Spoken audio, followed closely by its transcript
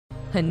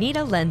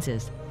Haneda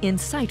Lenses,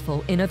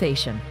 insightful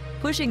innovation,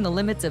 pushing the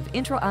limits of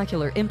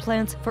intraocular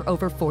implants for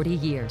over 40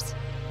 years.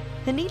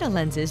 Haneda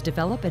Lenses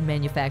develop and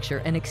manufacture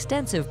an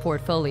extensive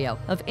portfolio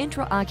of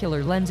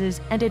intraocular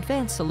lenses and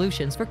advanced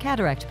solutions for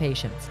cataract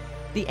patients.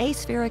 The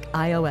Asphric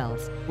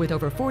IOLs, with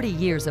over 40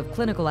 years of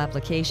clinical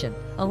application,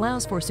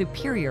 allows for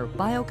superior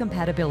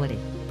biocompatibility,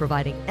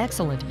 providing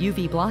excellent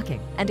UV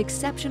blocking and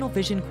exceptional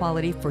vision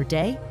quality for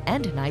day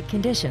and night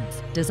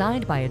conditions,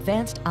 designed by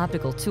advanced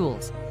optical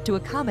tools to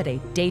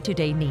accommodate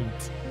day-to-day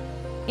needs.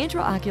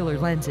 Intraocular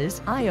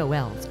lenses,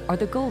 IOLs, are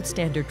the gold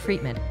standard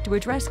treatment to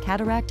address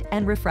cataract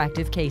and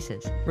refractive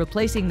cases.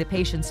 Replacing the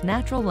patient's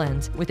natural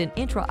lens with an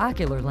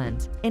intraocular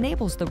lens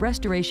enables the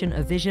restoration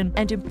of vision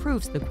and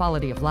improves the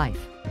quality of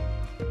life.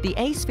 The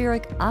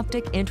Asphric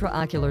optic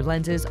intraocular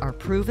lenses are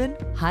proven,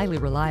 highly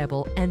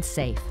reliable, and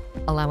safe,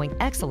 allowing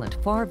excellent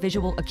far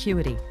visual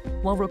acuity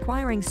while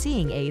requiring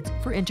seeing aids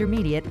for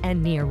intermediate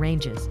and near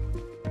ranges.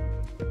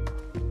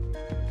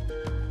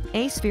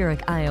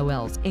 Asphric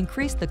IOLs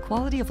increase the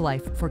quality of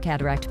life for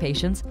cataract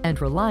patients and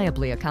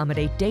reliably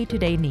accommodate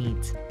day-to-day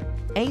needs.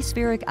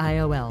 Asphric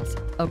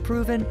IOLs, a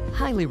proven,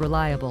 highly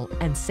reliable,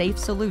 and safe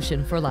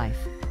solution for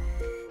life.